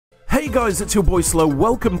Hey guys, it's your boy Slow.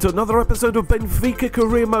 Welcome to another episode of Benfica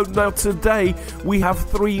Career Mode. Now today we have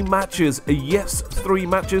 3 matches. Yes, 3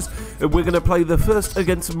 matches. We're going to play the first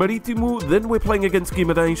against Marítimo, then we're playing against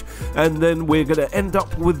Guimarães, and then we're going to end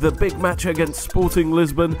up with the big match against Sporting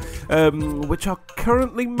Lisbon, which are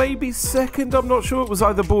currently maybe second. I'm not sure. It was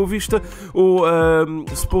either Boa Vista or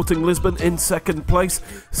Sporting Lisbon in second place.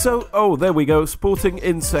 So, oh, there we go. Sporting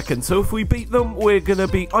in second. So if we beat them, we're going to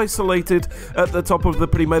be isolated at the top of the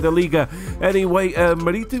Primeira Liga. Anyway,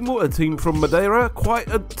 Marítimo, a team from Madeira,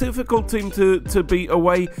 quite a difficult team to beat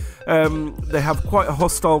away. They have quite a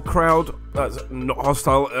hostile crowd. Not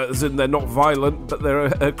hostile as in they're not violent, but they're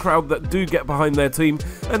a crowd that do get behind their team,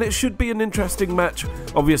 and it should be an interesting match.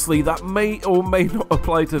 Obviously, that may or may not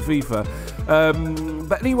apply to FIFA.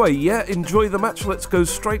 But anyway, yeah, enjoy the match. Let's go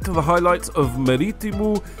straight to the highlights of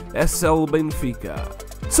Marítimo SL Benfica.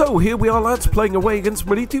 So here we are, lads, playing away against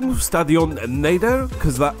Marítimo, Stadion Neder,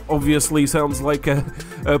 because that obviously sounds like a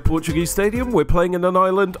Portuguese stadium. We're playing in an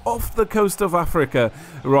island off the coast of Africa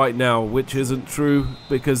right now, which isn't true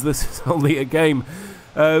because this is only a game.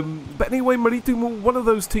 But anyway, Marítimo, one of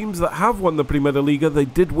those teams that have won the Primeira Liga. They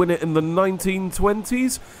did win it in the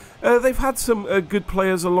 1920s. They've had some good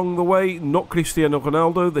players along the way. Not Cristiano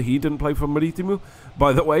Ronaldo, he didn't play for Marítimo.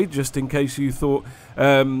 By the way, just in case you thought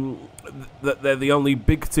that they're the only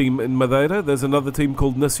big team in Madeira, there's another team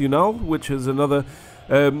called Nacional, which is another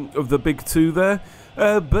of the big two there.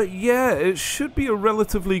 But yeah, it should be a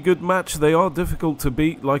relatively good match. They are difficult to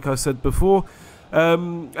beat, like I said before.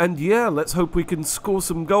 And yeah, let's hope we can score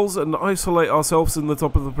some goals and isolate ourselves in the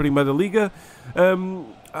top of the Primeira Liga.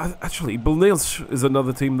 Actually, Belenenses is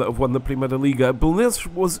another team that have won the Primeira Liga. Belenenses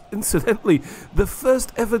was, incidentally, the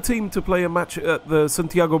first ever team to play a match at the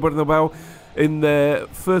Santiago Bernabéu in their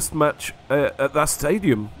first match at that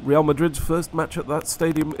stadium. Real Madrid's first match at that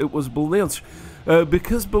stadium, it was Belenenses.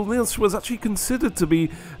 Because Belenenses was actually considered to be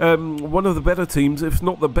one of the better teams, if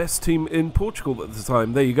not the best team in Portugal at the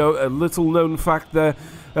time. There you go, a little known fact there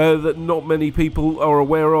that not many people are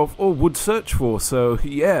aware of or would search for. So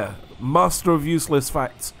yeah, master of useless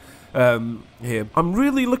facts here. I'm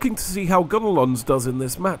really looking to see how Gunalons does in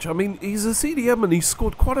this match. I mean, he's a CDM and he's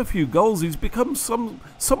scored quite a few goals. He's become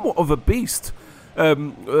somewhat of a beast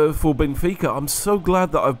for Benfica. I'm so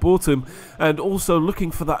glad that I've bought him, and also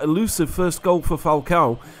looking for that elusive first goal for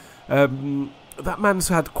Falcao. That man's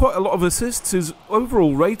had quite a lot of assists. His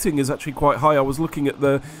overall rating is actually quite high. I was looking at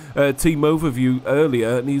the team overview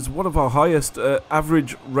earlier, and he's one of our highest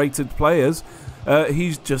average rated players.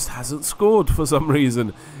 He just hasn't scored for some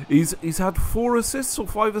reason. He's had 4 assists or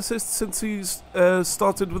 5 assists since he's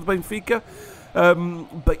started with Benfica.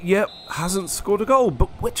 But yeah, hasn't scored a goal, but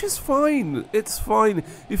which is fine. It's fine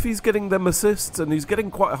if he's getting them assists and he's getting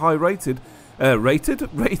quite a high rating.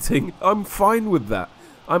 I'm fine with that.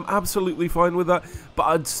 I'm absolutely fine with that, but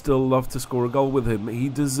I'd still love to score a goal with him. He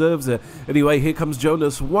deserves it. Anyway, here comes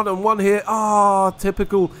Jonas, 1-on-1 here.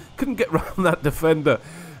 Typical. Couldn't get around that defender.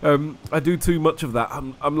 I do too much of that.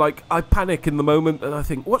 I'm like, I panic in the moment and I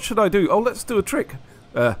think, what should I do? Oh, let's do a trick.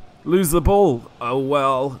 Lose the ball. Oh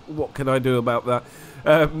well, what can I do about that?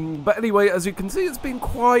 But anyway, as you can see, it's been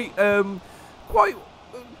quite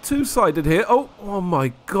two-sided here. Oh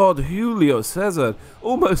my God, Julio Cesar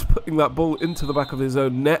almost putting that ball into the back of his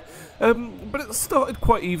own net. But it started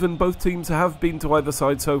quite even. Both teams have been to either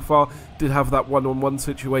side so far. Did have that one-on-one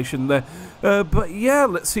situation there. But yeah,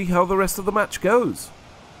 let's see how the rest of the match goes.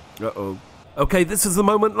 Okay, this is the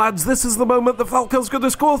moment, lads. This is the moment that Falcao's going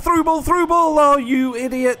to score. Through ball, through ball. Oh, you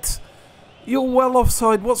idiot. You're well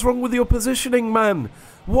offside. What's wrong with your positioning, man?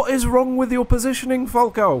 What is wrong with your positioning,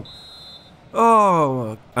 Falcao?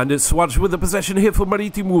 Oh, and it's Suarez with the possession here for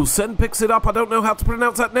Marítimo. Sen picks it up. I don't know how to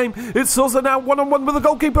pronounce that name. It's Sousa now, one-on-one with the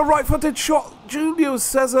goalkeeper. Right-footed shot. Julio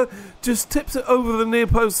Cesar just tips it over the near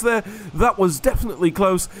post there. That was definitely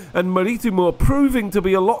close. And Marítimo are proving to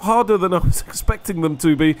be a lot harder than I was expecting them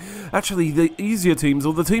to be. Actually, the easier teams,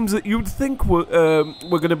 or the teams that you'd think were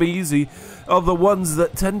going to be easy, are the ones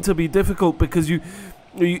that tend to be difficult, because you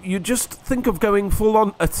just think of going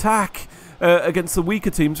full-on attack against the weaker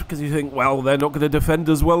teams, because you think, well, they're not going to defend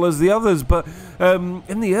as well as the others, but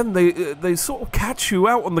in the end they sort of catch you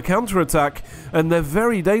out on the counter-attack, and they're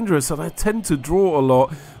very dangerous, and I tend to draw a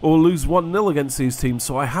lot or lose 1-0 against these teams,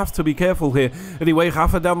 so I have to be careful here. Anyway,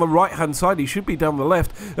 Rafa down the right-hand side. He should be down the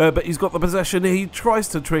left, but he's got the possession. He tries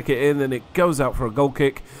to trick it in, and it goes out for a goal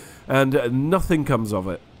kick, and nothing comes of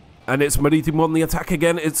it. And it's Maritimo on the attack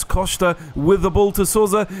again. It's Costa with the ball to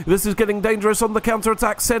Souza. This is getting dangerous on the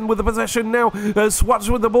counter-attack. Sen with the possession now. Suarez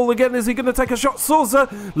with the ball again. Is he going to take a shot? Souza,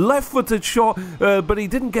 left-footed shot, but he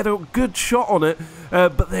didn't get a good shot on it.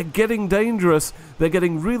 But they're getting dangerous. They're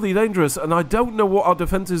getting really dangerous, and I don't know what our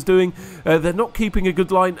defence is doing. They're not keeping a good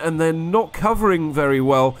line, and they're not covering very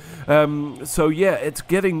well. So yeah, it's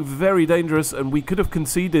getting very dangerous, and we could have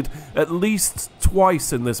conceded at least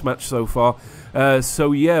twice in this match so far.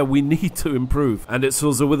 So yeah, we need to improve. And it's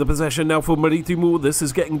Souza with the possession now for Maritimo. This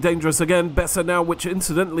is getting dangerous again. Bessa now, which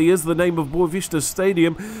incidentally is the name of Boavista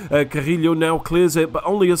Stadium. Carrillo now clears it, but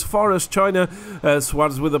only as far as China.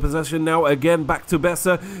 Suarez with the possession now, again back to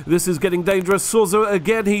Bessa. This is getting dangerous. Souza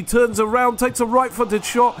again, he turns around, takes a right-footed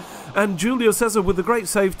shot, and Julio Cesar with the great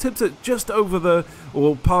save tips it just over the,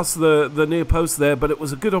 or past the near post there, but it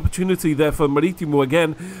was a good opportunity there for Maritimo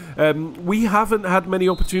again. We haven't had many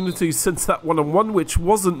opportunities since that one-on-one, which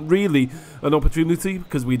wasn't really an opportunity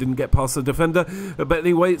because we didn't get past the defender. But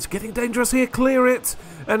anyway, it's getting dangerous here. Clear it,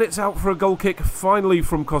 and it's out for a goal kick finally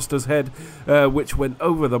from Costa's head, which went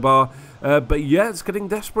over the bar. But yeah, it's getting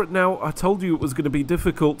desperate now. I told you it was going to be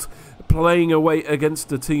difficult playing away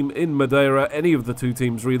against a team in Madeira, any of the two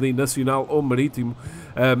teams really, Nacional or Maritimo.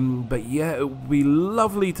 But yeah, it would be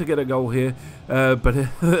lovely to get a goal here,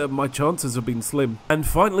 but my chances have been slim. And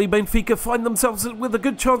finally, Benfica find themselves with a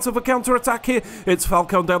good chance of a counter-attack here. It's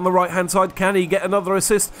Falcao down the right-hand side. Can he get another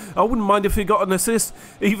assist? I wouldn't mind if he got an assist,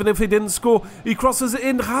 even if he didn't score. He crosses it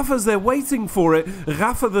in. Rafa's there waiting for it.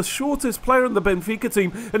 Rafa, the shortest player in the Benfica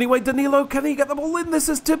team. Anyway, Danilo, can he get the ball in? This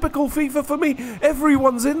is typical FIFA for me.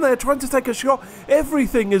 Everyone's in there trying to take a shot.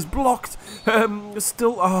 Everything is blocked.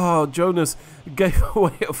 Jonas gave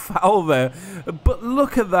away a foul there. But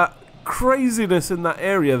look at that craziness in that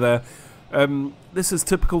area there. This is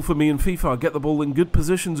typical for me in FIFA. I get the ball in good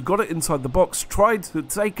positions, got it inside the box, tried to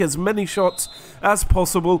take as many shots as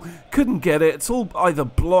possible, couldn't get it. It's all either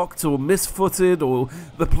blocked or misfooted, or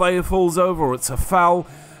the player falls over, or it's a foul.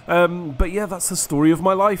 But yeah, that's the story of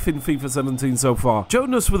my life in FIFA 17 so far.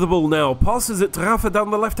 Jonas with the ball now, passes it to Rafa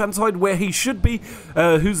down the left-hand side where he should be.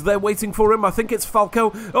 Who's there waiting for him? I think it's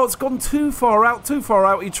Falcao. Oh, it's gone too far out.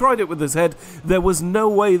 He tried it with his head. There was no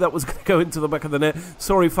way that was going to go into the back of the net.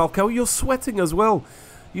 Sorry, Falcao, you're sweating as well.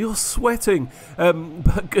 You're sweating.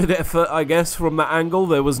 But good effort, I guess, from that angle.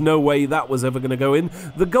 There was no way that was ever going to go in.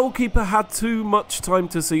 The goalkeeper had too much time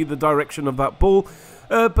to see the direction of that ball.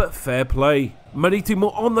 But fair play.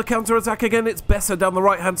 Maritimo on the counter-attack again. It's Bessa down the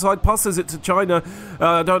right-hand side. Passes it to China.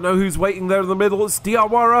 I don't know who's waiting there in the middle. It's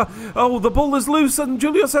Diawara. Oh, the ball is loose and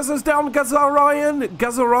Julio Cesar's down.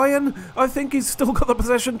 Gazarayan. I think he's still got the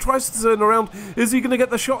possession. Tries to turn around. Is he going to get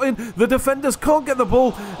the shot in? The defenders can't get the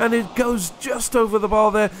ball and it goes just over the bar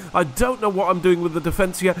there. I don't know what I'm doing with the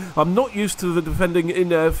defence yet. I'm not used to the defending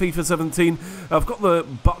in FIFA 17. I've got the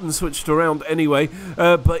button switched around anyway.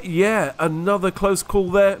 But yeah, another close call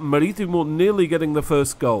there. Maritimo nearly getting the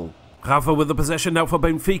first goal. Rafa with the possession now for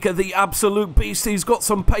Benfica, the absolute beast. He's got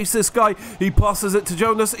some pace, this guy. He passes it to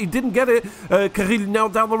Jonas. He didn't get it. Carrillo now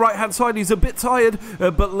down the right-hand side. He's a bit tired,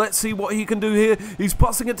 but let's see what he can do here. He's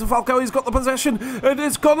passing it to Falcao. He's got the possession, and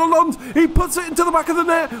it's Gonalons. He puts it into the back of the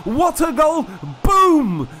net. What a goal.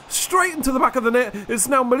 Boom! Straight into the back of the net. It's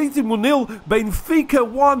now Maritimo 0, Benfica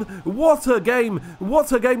 1. What a game.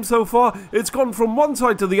 What a game so far. It's gone from one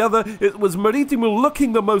side to the other. It was Maritimo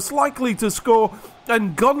looking the most likely to score,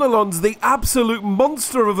 and Gonalons, the absolute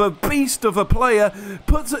monster of a beast of a player,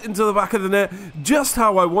 puts it into the back of the net just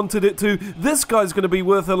how I wanted it to. This guy's going to be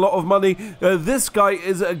worth a lot of money. This guy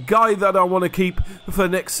is a guy that I want to keep for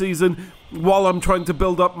next season while I'm trying to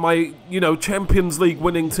build up my, Champions League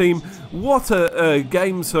winning team. What a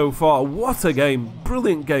game so far. What a game.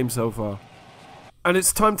 Brilliant game so far. And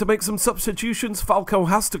it's time to make some substitutions. Falcao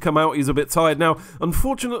has to come out. He's a bit tired now.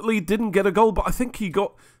 Unfortunately, didn't get a goal, but I think he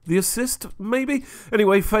got the assist, maybe?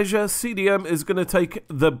 Anyway, Feja, CDM is going to take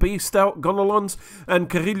the beast out, Gonalons, and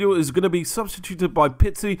Carrillo is going to be substituted by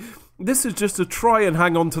Pizzi. This is just to try and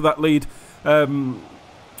hang on to that lead.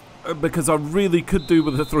 Because I really could do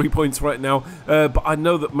with the 3 points right now, but I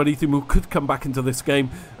know that Maritimo could come back into this game,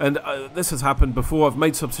 and this has happened before. I've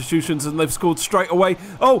made substitutions and they've scored straight away.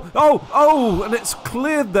 Oh, and it's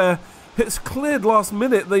cleared there. It's cleared last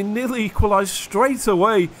minute. They nearly equalised straight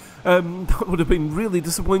away. That would have been really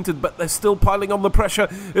disappointed, but they're still piling on the pressure.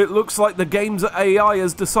 It looks like the game's AI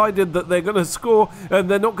has decided that they're going to score,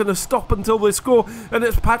 and they're not going to stop until they score. And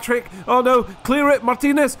it's Patrick. Oh no, clear it,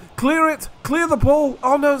 Martinez. Clear it. Clear the ball.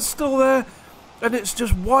 Oh no, it's still there. And it's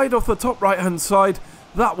just wide off the top right-hand side.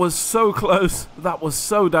 That was so close. That was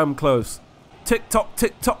so damn close. Tick-tock,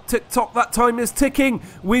 tick-tock, tick-tock. That time is ticking.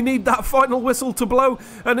 We need that final whistle to blow.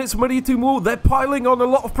 And it's Maritimu. They're piling on a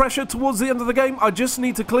lot of pressure towards the end of the game. I just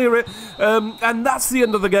need to clear it. And that's the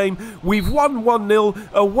end of the game. We've won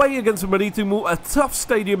 1-0 away against Maritimu. A tough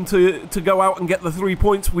stadium to go out and get the 3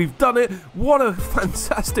 points. We've done it. What a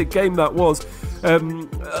fantastic game that was.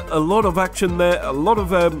 A lot of action there. A lot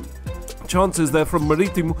of chances there from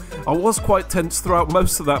Maritimu. I was quite tense throughout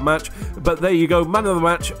most of that match, but there you go, man of the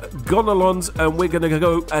match, Gonalons, and we're going to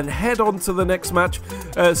go and head on to the next match,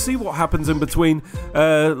 see what happens in between.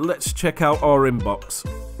 Let's check out our inbox.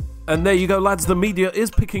 And there you go, lads, the media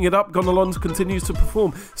is picking it up. Gonalons continues to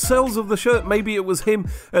perform. Sales of the shirt, maybe it was him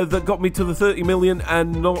that got me to the 30 million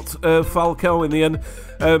and not Falcao in the end.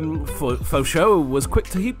 Faucheux was quick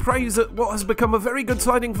to heap praise at what has become a very good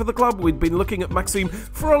signing for the club. We'd been looking at Maxime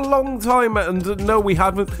for a long time, and no, we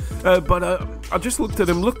haven't. But I just looked at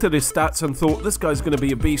him, looked at his stats, and thought, this guy's going to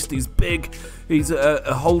be a beast. He's big, he's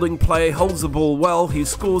a holding player, holds the ball well, he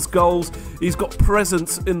scores goals, he's got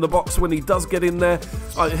presence in the box when he does get in there.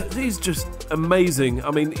 He's just amazing.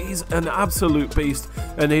 I mean, he's an absolute beast.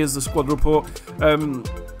 And here's the squad report.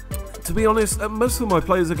 To be honest, most of my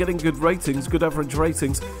players are getting good ratings, good average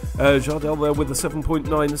ratings. Jardel there with a 7.9,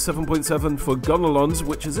 7.7 for Gonalons,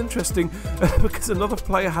 which is interesting because another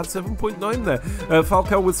player had 7.9 there.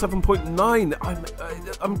 Falcao with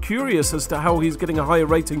 7.9. I'm curious as to how he's getting a higher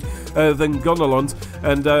rating than Gonalons.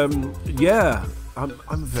 And yeah,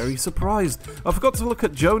 I'm very surprised. I forgot to look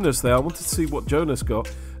at Jonas there. I wanted to see what Jonas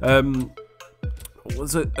got.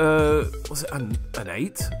 Was it an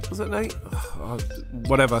 8? Was it an 8?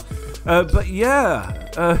 Whatever. But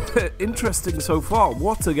yeah, interesting so far.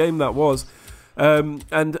 What a game that was.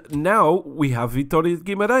 And now we have Vitória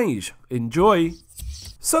de Guimarães. Enjoy.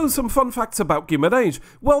 So, some fun facts about Guimarães.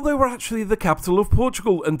 Well, they were actually the capital of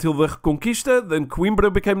Portugal until the Reconquista, then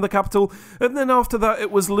Coimbra became the capital, and then after that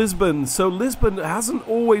it was Lisbon. So Lisbon hasn't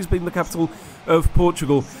always been the capital of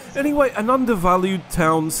Portugal. Anyway, an undervalued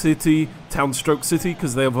town-stroke city,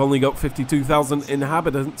 because they have only got 52,000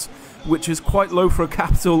 inhabitants, which is quite low for a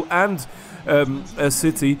capital and a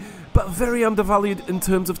city. But very undervalued in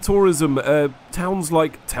terms of tourism. Towns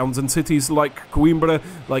and cities like Coimbra,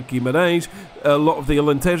 like Guimarães, a lot of the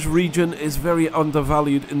Alentejo region is very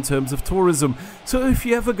undervalued in terms of tourism. So if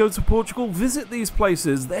you ever go to Portugal, visit these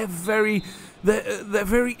places. They're very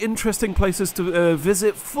interesting places to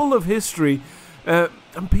visit, full of history,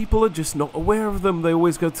 and people are just not aware of them. They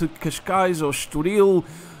always go to Cascais or Estoril,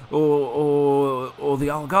 or the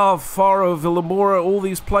Algarve, Faro, Vila Moura, all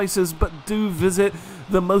these places, but do visit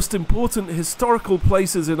the most important historical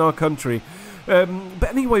places in our country. But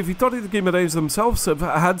anyway, Vitória de Guimarães themselves have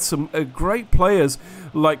had some great players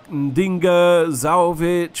like Ndinga,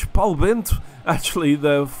 Zaovic, Paulo Bento, actually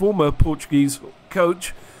the former Portuguese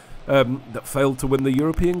coach that failed to win the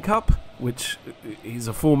European Cup, which he's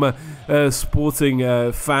a former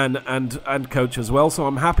Sporting fan and coach as well, so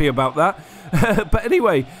I'm happy about that. But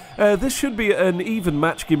anyway, this should be an even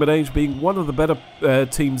match, Guimarães being one of the better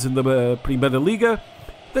teams in the Primeira Liga.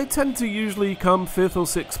 They tend to usually come 5th or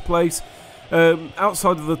 6th place,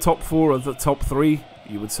 outside of the top 4 or the top 3.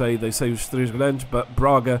 You would say they say os três grandes, but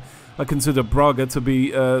Braga, I consider Braga to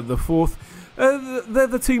be the 4th. They're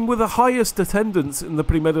the team with the highest attendance in the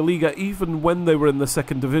Primeira Liga, even when they were in the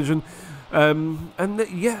 2nd division. And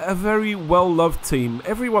yeah, a very well-loved team.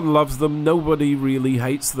 Everyone loves them. Nobody really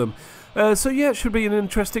hates them. So yeah, it should be an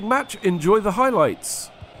interesting match. Enjoy the highlights.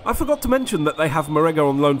 I forgot to mention that they have Marega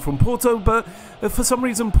on loan from Porto, but for some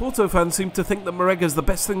reason Porto fans seem to think that Marega is the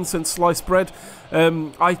best thing since sliced bread.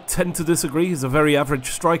 I tend to disagree. He's a very average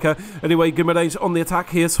striker. Anyway, Guimarães on the attack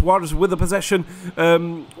here. Suarez with the possession.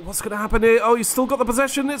 What's going to happen here? Oh, he's still got the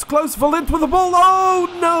possession. It's close. Valente with the ball.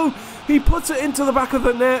 Oh, no! He puts it into the back of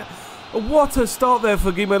the net. What a start there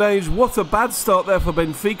for Guimarães. What a bad start there for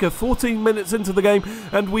Benfica. 14 minutes into the game,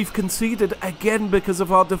 and we've conceded again because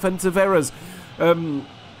of our defensive errors.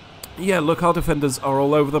 Yeah, look, our defenders are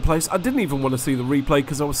all over the place. I didn't even want to see the replay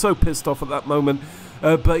because I was so pissed off at that moment.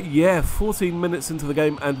 But yeah, 14 minutes into the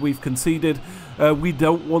game and we've conceded. We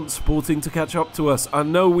don't want Sporting to catch up to us. I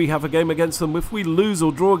know we have a game against them. If we lose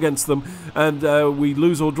or draw against them and we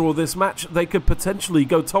lose or draw this match, they could potentially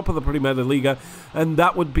go top of the Primeira Liga, and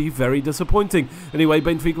that would be very disappointing. Anyway,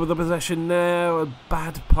 Benfica with the possession now.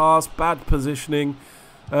 Bad pass, bad positioning.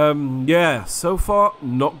 Yeah, so far,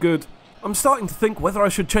 not good. I'm starting to think whether I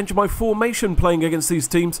should change my formation playing against these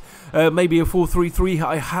teams. Maybe a 4-3-3.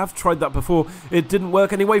 I have tried that before. It didn't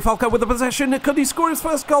work anyway. Falcao with the possession. Could he score his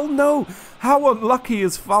first goal? No. How unlucky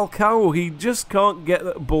is Falcao? He just can't get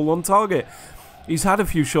the ball on target. He's had a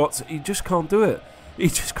few shots. He just can't do it. He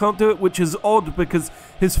just can't do it, which is odd because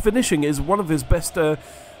his finishing is one of his best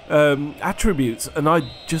attributes, and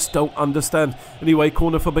I just don't understand. Anyway,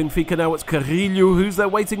 corner for Benfica now. It's Carrilho who's there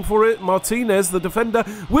waiting for it. Martinez, the defender,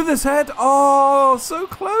 with his head. Oh, so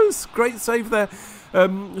close. Great save there.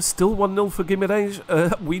 Still 1-0 for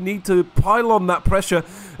Guimarães. We need to pile on that pressure.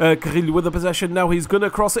 Carrilho with the possession. Now he's going to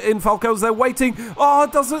cross it in. Falcao's there waiting. Oh,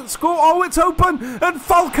 doesn't score. Oh, it's open. And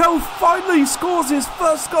Falcao finally scores his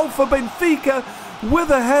first goal for Benfica with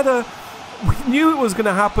a header. We knew it was going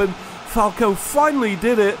to happen. Falcao finally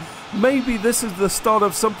did it. Maybe this is the start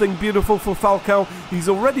of something beautiful for Falcao. He's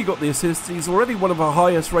already got the assist. He's already one of our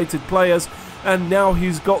highest rated players. And now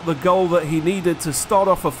he's got the goal that he needed to start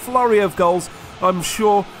off a flurry of goals, I'm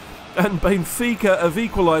sure. And Benfica have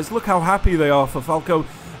equalised. Look how happy they are for Falcao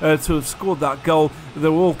to have scored that goal.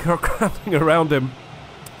 They're all crowding around him.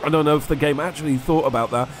 I don't know if the game actually thought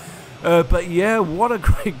about that. But yeah, what a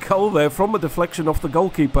great goal there from a deflection off the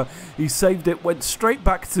goalkeeper. He saved it, went straight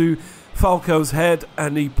back to Falcao's head,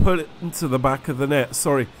 and he put it into the back of the net.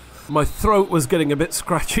 Sorry, my throat was getting a bit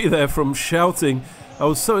scratchy there from shouting. I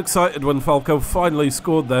was so excited when Falcao finally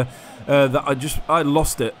scored there that I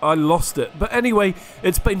lost it. But anyway,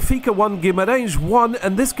 it's Benfica 1, Guimarães 1,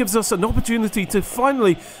 and this gives us an opportunity to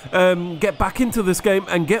finally get back into this game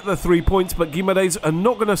and get the 3 points. But Guimarães are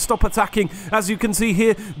not going to stop attacking, as you can see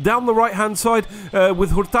here down the right hand side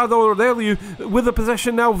with Hurtado Aurelio with the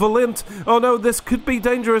possession now. Valente. Oh no, this could be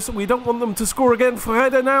dangerous. We don't want them to score again.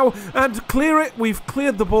 Ferreira now, and clear it. We've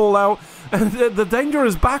cleared the ball out, and the danger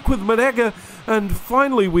is back with Marega, and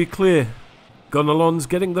finally we clear. Gonalons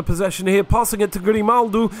getting the possession here, passing it to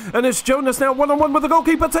Grimaldo, and it's Jonas now one-on-one with the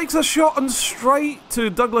goalkeeper, takes a shot and straight to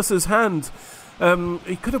Douglas's hand.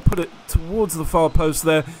 He could have put it towards the far post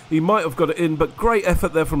there. He might have got it in, but great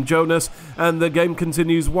effort there from Jonas, and the game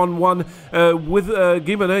continues 1-1 with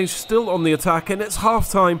Guimarães still on the attack, and it's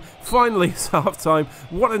half-time. Finally, it's half-time.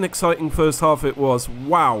 What an exciting first half it was.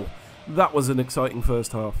 Wow, that was an exciting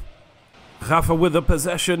first half. Rafa with the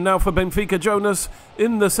possession now for Benfica. Jonas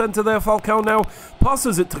in the centre there. Falcao now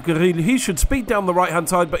passes it to Carrilho. He should speed down the right hand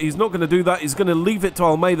side, but he's not going to do that. He's going to leave it to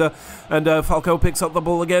Almeida, and Falcao picks up the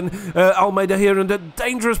ball again. Almeida here in a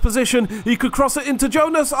dangerous position. He could cross it into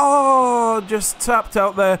Jonas. Oh, just tapped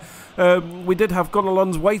out there. We did have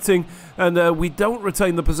Gonalons waiting, and we don't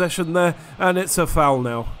retain the possession there, and it's a foul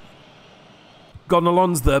now.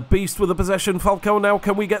 Gonalons, the beast with the possession. Falcao now,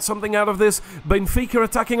 can we get something out of this? Benfica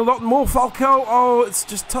attacking a lot more. Falcao, oh, it's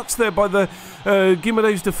just touched there by the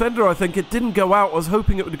Guimarães defender, I think. It didn't go out. I was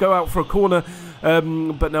hoping it would go out for a corner,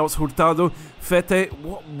 but now it's Hurtado. Fete,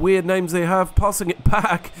 what weird names they have, passing it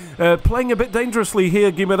back. Playing a bit dangerously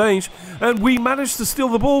here, Guimarães. And we managed to steal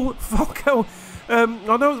the ball. Falcao.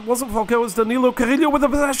 I know it wasn't Falcao, it was Danilo Carrilho with the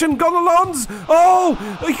possession. Gonalons, oh,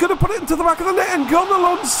 he could have put it into the back of the net, and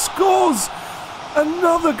Gonalons scores.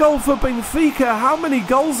 Another goal for Benfica. How many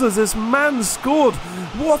goals has this man scored?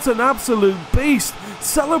 What an absolute beast.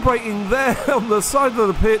 Celebrating there on the side of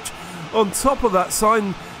the pitch, on top of that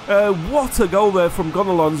sign. What a goal there from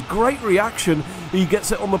Gonalons. Great reaction. He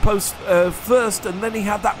gets it on the post first, and then he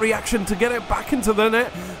had that reaction to get it back into the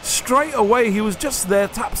net. Straight away, he was just there,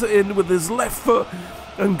 taps it in with his left foot.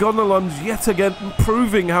 And Gonalons yet again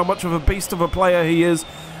proving how much of a beast of a player he is.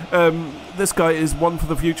 This guy is one for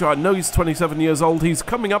the future. I know he's 27 years old. He's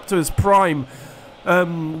coming up to his prime.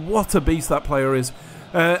 What a beast that player is.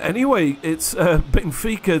 Anyway, it's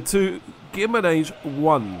Benfica 2, Guimarães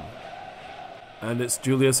 1. And it's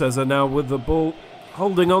Julio Cesar now with the ball,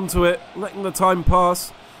 holding on to it, letting the time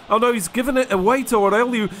pass. Oh no, he's given it away to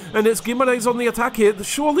Aurelio, and it's Guimarães on the attack here.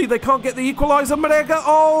 Surely they can't get the equaliser. Marega,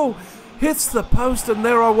 oh, hits the post, and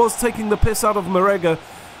there I was taking the piss out of Marega.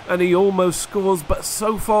 And he almost scores, but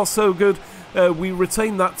so far so good. We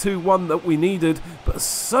retained that 2-1 that we needed, but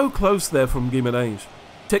so close there from Guimarães.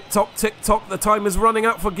 Tick-tock, tick-tock, the time is running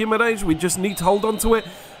out for Guimarães. We just need to hold on to it,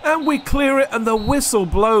 and we clear it, and the whistle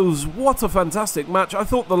blows. What a fantastic match. I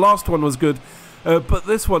thought the last one was good, but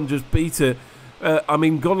this one just beat it. I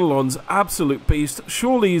mean, Gonalons, absolute beast.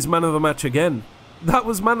 Surely he's man of the match again. That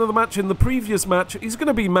was man of the match in the previous match. He's going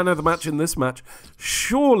to be man of the match in this match.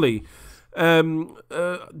 Surely.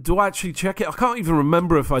 Do I actually check it? I can't even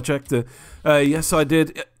remember if I checked it. Yes, I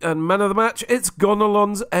did. And man of the match, it's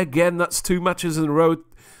Gonalons again. That's 2 matches in a row.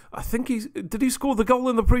 I think did he score the goal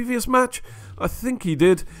in the previous match? I think he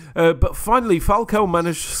did. But finally, Falcao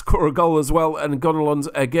managed to score a goal as well, and Gonalons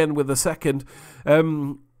again with a second.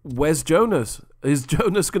 Where's Jonas? Is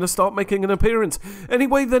Jonas going to start making an appearance?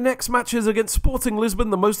 Anyway, the next match is against Sporting Lisbon,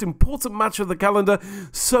 the most important match of the calendar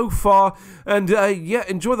so far. And yeah,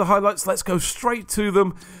 enjoy the highlights. Let's go straight to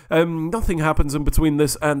them. Nothing happens in between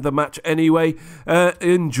this and the match anyway.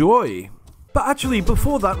 Enjoy. But actually,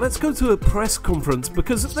 before that, let's go to a press conference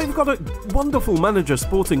because they've got a wonderful manager,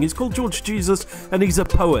 Sporting. He's called Jorge Jesus, and he's a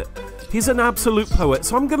poet. He's an absolute poet.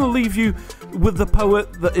 So I'm going to leave you with the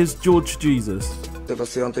poet that is Jorge Jesus.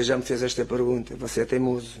 Você ontem já me fez esta pergunta. Você é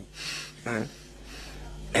teimoso.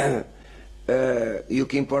 E o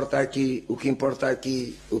que importa aqui,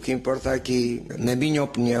 na minha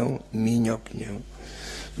opinião,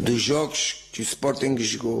 dos jogos que o Sporting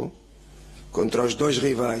jogou contra os dois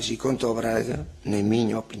rivais e contra o Braga, na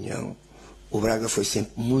minha opinião, o Braga foi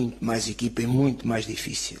sempre muito mais equipa e muito mais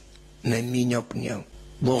difícil. Na minha opinião.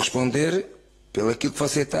 Vou responder pelo aquilo que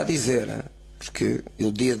você está a dizer, porque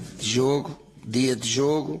o dia de jogo,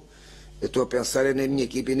 eu estou a pensar na minha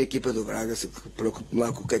equipa e na equipa do Braga, preocupo-me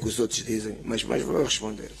lá com o que é que os outros dizem, mas vou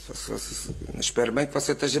responder. Espero bem que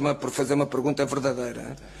você esteja por fazer uma pergunta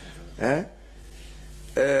verdadeira.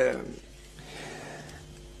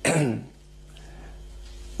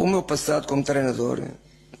 O meu passado como treinador,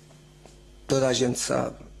 toda a gente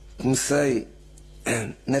sabe. Comecei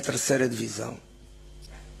na 3ª divisão.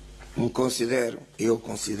 Eu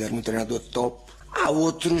considero um treinador top. Há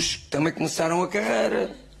outros que também começaram a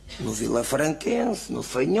carreira. No Vila Franquense, no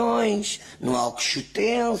Fanhões, no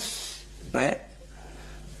Alcochutense, não é?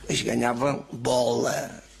 Eles ganhavam bola,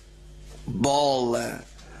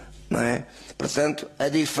 não é? Portanto, a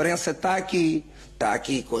diferença está aqui. Está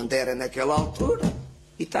aqui quando era naquela altura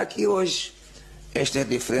e está aqui hoje. Esta é a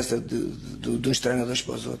diferença de uns treinadores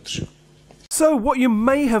para os outros. So, what you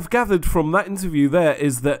may have gathered from that interview there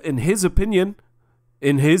is that in his opinion,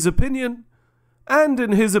 he's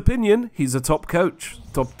a top coach,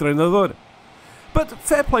 top treinador. But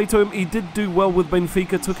fair play to him, he did do well with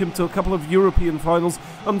Benfica, took him to a couple of European finals.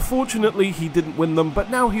 Unfortunately, he didn't win them, but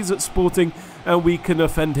now he's at Sporting and we can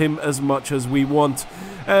offend him as much as we want.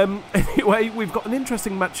 Anyway, we've got an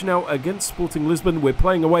interesting match now against Sporting Lisbon. We're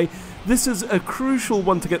playing away. This is a crucial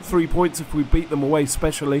one to get 3 points if we beat them away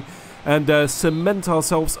especially, and cement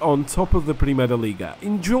ourselves on top of the Primeira Liga.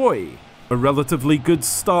 Enjoy! A relatively good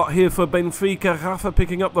start here for Benfica. Rafa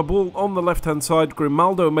picking up the ball on the left-hand side.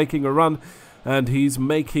 Grimaldo making a run. And he's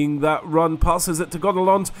making that run. Passes it to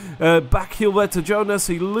Gonalons. Back heel there to Jonas.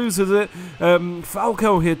 He loses it.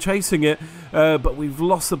 Falcao here chasing it. But we've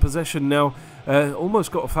lost the possession now.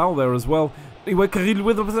 Almost got a foul there as well. Anyway, Carrillo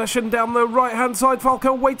with the possession down the right-hand side.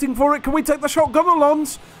 Falcao waiting for it. Can we take the shot?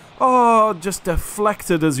 Gonalons. Oh, just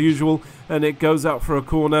deflected as usual. And it goes out for a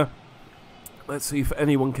corner. Let's see if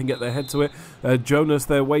anyone can get their head to it. Jonas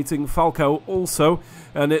there waiting. Falcao also.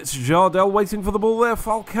 And it's Jardel waiting for the ball there.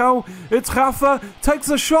 Falcao. It's Rafa. Takes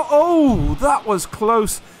a shot. Oh, that was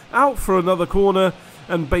close. Out for another corner.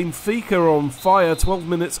 And Benfica on fire. 12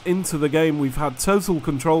 minutes into the game. We've had total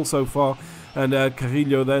control so far. And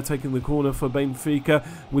Carrillo there taking the corner for Benfica.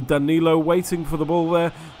 With Danilo waiting for the ball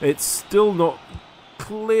there. It's still not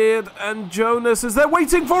cleared. And Jonas is there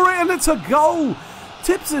waiting for it. And it's a goal.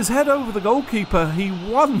 Tips his head over the goalkeeper. He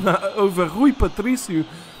won that over Rui Patricio,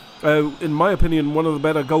 in my opinion, one of the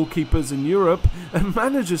better goalkeepers in Europe, and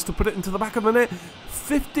manages to put it into the back of the net.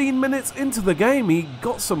 15 minutes into the game, he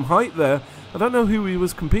got some height there. I don't know who he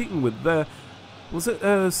was competing with there. Was it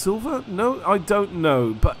Silva? No, I don't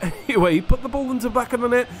know. But anyway, he put the ball into the back of the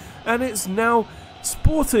net, and it's now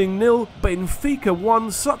Sporting 0, Benfica 1.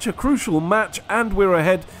 Such a crucial match, and we're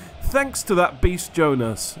ahead thanks to that beast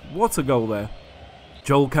Jonas. What a goal there.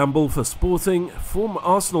 Joel Campbell for Sporting, former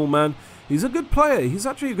Arsenal man. He's a good player. He's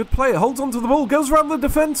actually a good player. Holds onto the ball, goes around the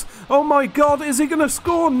defence. Oh my God, is he going to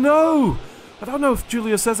score? No! I don't know if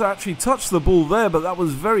Julio Cesar actually touched the ball there, but that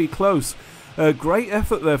was very close. Great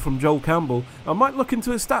effort there from Joel Campbell. I might look into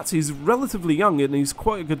his stats. He's relatively young and he's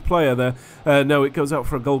quite a good player there. No, it goes out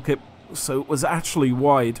for a goal kick, so it was actually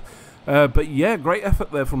wide. But yeah, great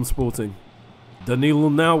effort there from Sporting. Danilo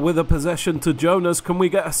now with a possession to Jonas. Can we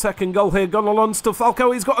get a second goal here? Gonalons to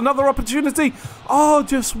Falcao. He's got another opportunity. Oh,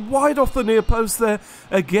 just wide off the near post there.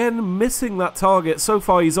 Again, missing that target. So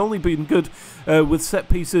far, he's only been good with set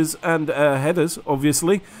pieces and headers,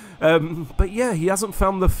 obviously. But yeah, he hasn't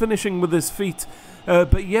found the finishing with his feet.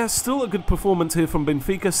 But yeah, still a good performance here from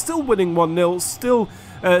Benfica. Still winning 1-0. Still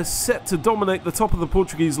set to dominate the top of the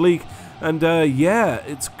Portuguese league. And yeah,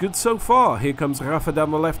 it's good so far. Here comes Rafa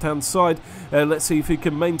down the left-hand side. Let's see if he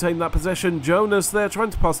can maintain that possession. Jonas there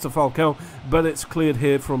trying to pass to Falcao, but it's cleared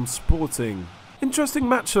here from Sporting. Interesting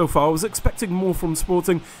match so far. I was expecting more from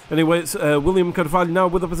Sporting. Anyway, it's William Carvalho now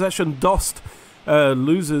with the possession. Dost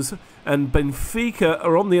losers. And Benfica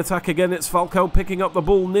are on the attack again. It's Falcao picking up the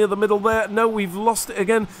ball near the middle there. No, we've lost it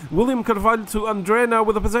again. William Carvalho to Andre now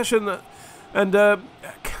with the possession. And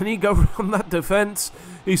can he go around that defence?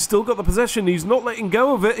 He's still got the possession. He's not letting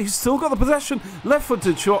go of it. He's still got the possession.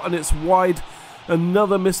 Left-footed shot, and it's wide.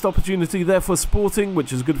 Another missed opportunity there for Sporting,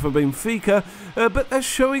 which is good for Benfica. But they're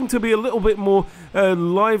showing to be a little bit more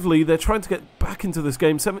lively. They're trying to get back into this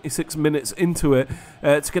game, 76 minutes into it.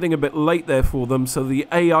 It's getting a bit late there for them, so the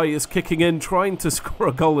AI is kicking in, trying to score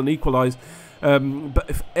a goal and equalise. But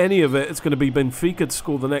if any of it, it's going to be Benfica to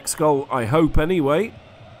score the next goal, I hope anyway.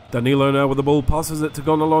 Danilo now with the ball, passes it to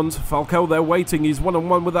Gonalons. Falcao there waiting, he's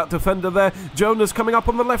one-on-one with that defender there. Jonas coming up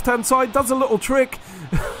on the left-hand side, does a little trick.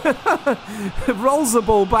 Rolls the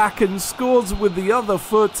ball back and scores with the other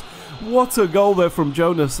foot. What a goal there from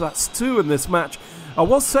Jonas. That's 2 in this match. I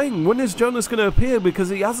was saying, when is Jonas going to appear? Because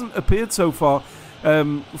he hasn't appeared so far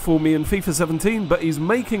for me in FIFA 17, but he's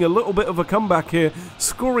making a little bit of a comeback here,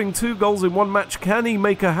 scoring 2 goals in one match. Can he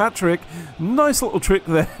make a hat-trick? Nice little trick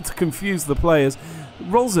there to confuse the players.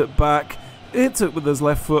 Rolls it back, hits it with his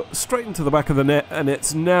left foot straight into the back of the net, and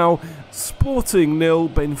it's now Sporting 0,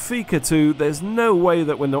 Benfica 2. There's no way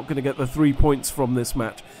that we're not going to get the 3 points from this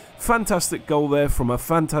match. Fantastic goal there from a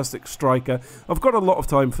fantastic striker. I've got a lot of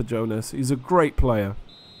time for Jonas. He's a great player.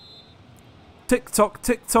 Tick-tock,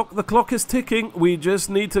 tick-tock, the clock is ticking. We just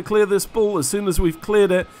need to clear this ball. As soon as we've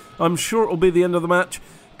cleared it, I'm sure it'll be the end of the match.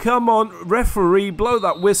 Come on, referee, blow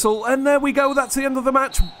that whistle. And there we go, that's the end of the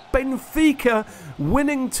match. Benfica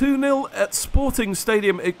winning 2-0 at Sporting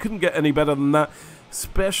Stadium. It couldn't get any better than that,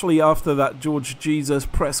 especially after that George Jesus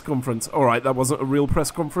press conference. All right, that wasn't a real press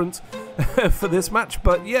conference for this match,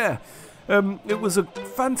 but yeah. It was a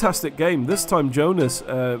fantastic game. This time Jonas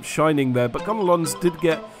shining there, but Gonalons did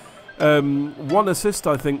get 1 assist,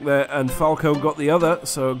 I think, there, and Falcao got the other,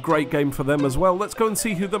 so a great game for them as well. Let's go and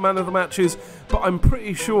see who the man of the match is, but I'm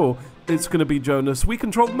pretty sure it's going to be Jonas. We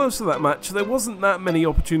controlled most of that match. There wasn't that many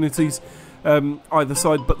opportunities either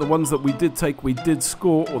side, but the ones that we did take, we did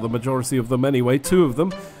score, or the majority of them anyway, 2 of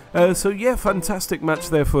them. So yeah, fantastic match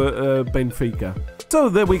there for Benfica. So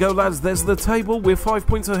there we go, lads, there's the table. We're 5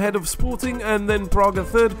 points ahead of Sporting, and then Braga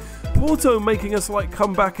 3rd. Porto making a slight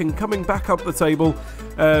comeback and coming back up the table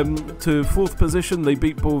to 4th position. They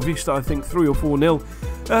beat Boavista, I think, 3 or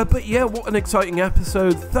 4-0. But yeah, what an exciting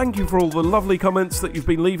episode. Thank you for all the lovely comments that you've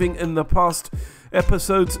been leaving in the past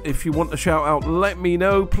episodes. If you want a shout out, let me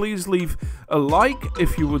know. Please leave a like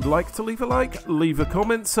if you would like to leave a like. Leave a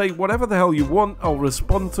comment, say whatever the hell you want. I'll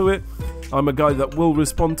respond to it. I'm a guy that will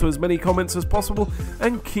respond to as many comments as possible.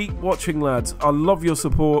 And keep watching, lads. I love your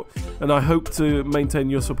support, and I hope to maintain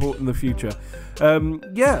your support in the future.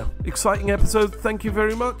 Yeah, exciting episode. Thank you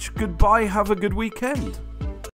very much. Goodbye. Have a good weekend.